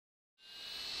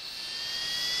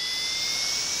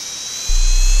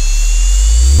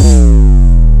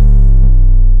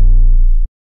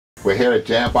We're here at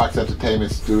JAMBOX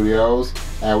Entertainment Studios,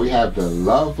 and we have the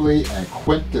lovely and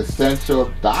quintessential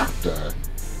doctor.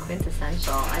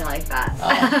 Quintessential, I like that.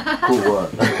 Cool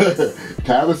word.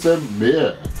 Tabasum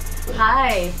Mir.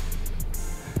 Hi.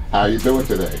 How are you doing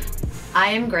today?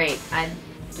 I am great. I'm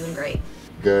doing great.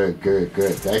 Good, good,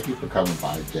 good. Thank you for coming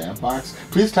by JAMBOX.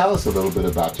 Please tell us a little bit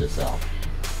about yourself.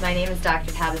 My name is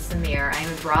Dr. Tabasum Mir.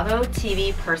 I'm a Bravo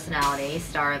TV personality,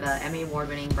 star of the Emmy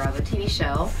Award-winning Bravo TV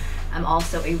show. I'm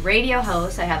also a radio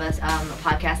host. I have a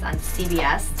podcast on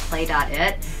CBS,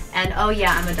 Play.it. And oh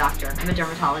yeah, I'm a doctor. I'm a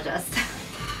dermatologist.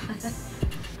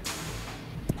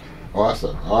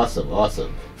 Awesome, awesome,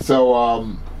 awesome.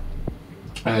 So,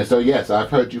 so yes, I've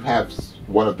heard you have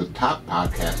one of the top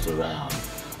podcasts around.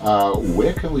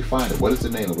 Where can we find it? What is the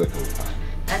name of where can we find it?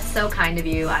 That's so kind of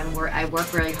you. I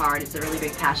work really hard. It's a really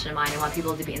big passion of mine. I want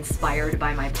people to be inspired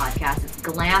by my podcast. It's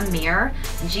Glam Mir,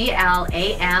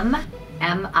 GLAMMIR,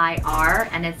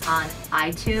 and it's on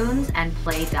iTunes and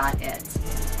Play.it.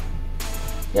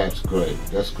 That's great.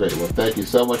 That's great. Well, thank you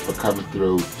so much for coming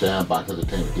through JAMBOX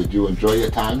Entertainment. Did you enjoy your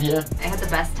time here? I had the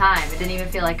best time. It didn't even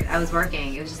feel like I was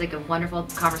working. It was just like a wonderful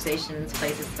conversation. This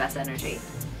place is the best energy.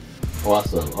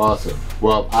 Awesome, awesome.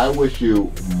 Well, I wish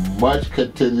you much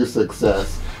continued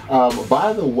success.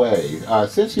 By the way,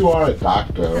 since you are a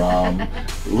doctor,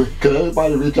 can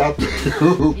anybody reach out to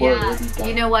you? Yeah,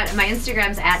 you know what? My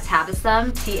Instagram's at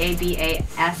Tabasum,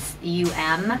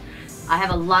 Tabasum. I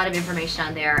have a lot of information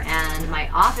on there, and my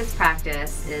office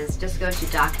practice is just go to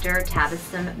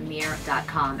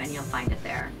drtabasummir.com and you'll find it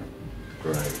there.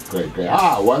 Great, great, great.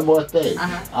 One more thing.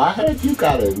 I heard you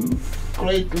got a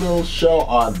great little show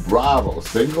on Bravo,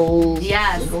 Singles.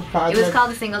 Yes, Singles Project. It was called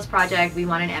the Singles Project. We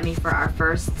won an Emmy for our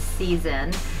first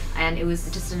season, and it was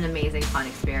just an amazing, fun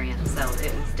experience. So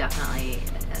it was definitely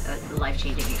a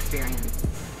life-changing experience.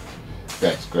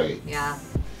 That's great. Yeah.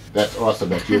 That's awesome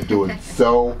that you're doing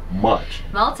so much.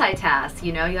 Multitask,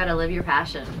 you know, you gotta live your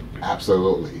passion.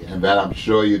 Absolutely, and that I'm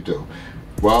sure you do.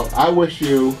 Well, I wish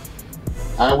you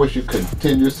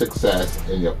continued success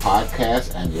in your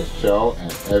podcast and your show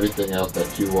and everything else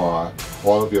that you are,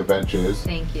 all of your ventures.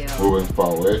 Thank you. Moving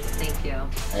forward. Thank you.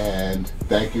 And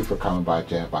thank you for coming by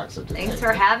JAMBOX Entertainment. Thanks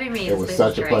for having me. It was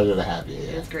such a pleasure to have you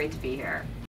here. It was great to be here.